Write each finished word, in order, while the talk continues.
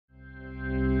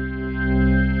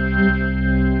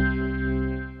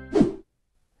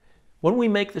When we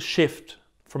make the shift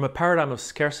from a paradigm of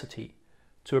scarcity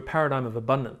to a paradigm of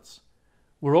abundance,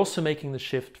 we're also making the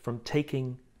shift from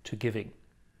taking to giving.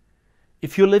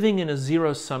 If you're living in a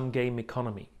zero-sum game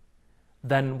economy,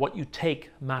 then what you take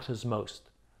matters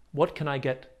most. What can I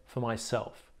get for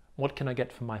myself? What can I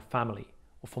get for my family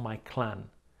or for my clan?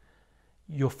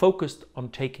 You're focused on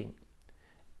taking.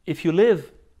 If you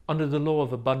live under the law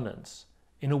of abundance,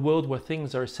 in a world where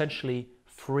things are essentially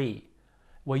free,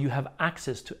 where you have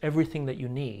access to everything that you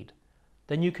need,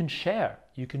 then you can share,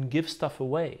 you can give stuff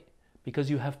away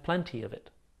because you have plenty of it.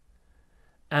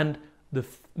 And the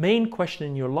main question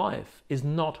in your life is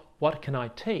not what can I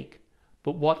take,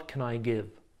 but what can I give?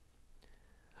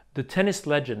 The tennis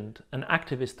legend and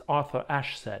activist Arthur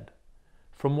Ashe said,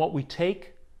 "From what we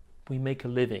take, we make a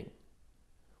living.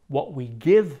 What we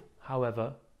give,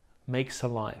 however, makes a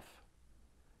life."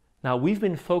 Now, we've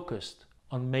been focused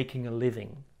on making a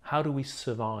living. How do we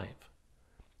survive?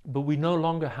 But we no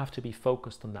longer have to be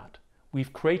focused on that.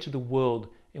 We've created a world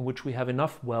in which we have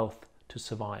enough wealth to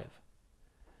survive.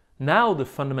 Now the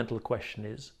fundamental question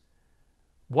is,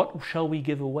 what shall we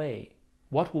give away?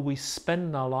 What will we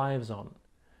spend our lives on?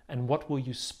 And what will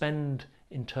you spend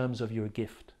in terms of your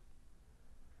gift?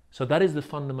 So that is the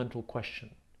fundamental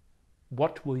question.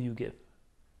 What will you give?